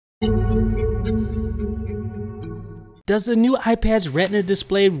Does the new iPad's Retina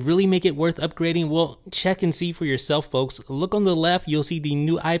display really make it worth upgrading? Well, check and see for yourself, folks. Look on the left, you'll see the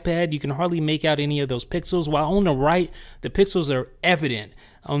new iPad. You can hardly make out any of those pixels, while on the right, the pixels are evident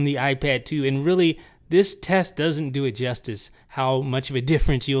on the iPad 2. And really, this test doesn't do it justice how much of a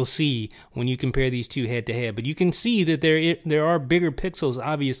difference you'll see when you compare these two head to head. But you can see that there are bigger pixels,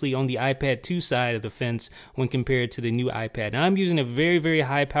 obviously, on the iPad 2 side of the fence when compared to the new iPad. Now, I'm using a very, very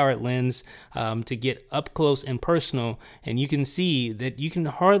high-powered lens to get up close and personal, and you can see that you can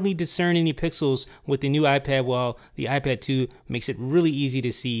hardly discern any pixels with the new iPad, while the iPad 2 makes it really easy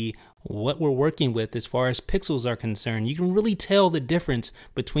to see what we're working with as far as pixels are concerned. You can really tell the difference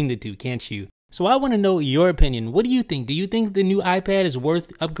between the two, can't you? So I want to know your opinion. What do you think? Do you think the new iPad is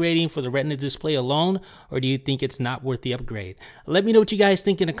worth upgrading for the Retina display alone, or do you think it's not worth the upgrade? Let me know what you guys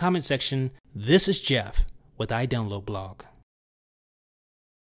think in the comment section. This is Jeff with iDownload Blog.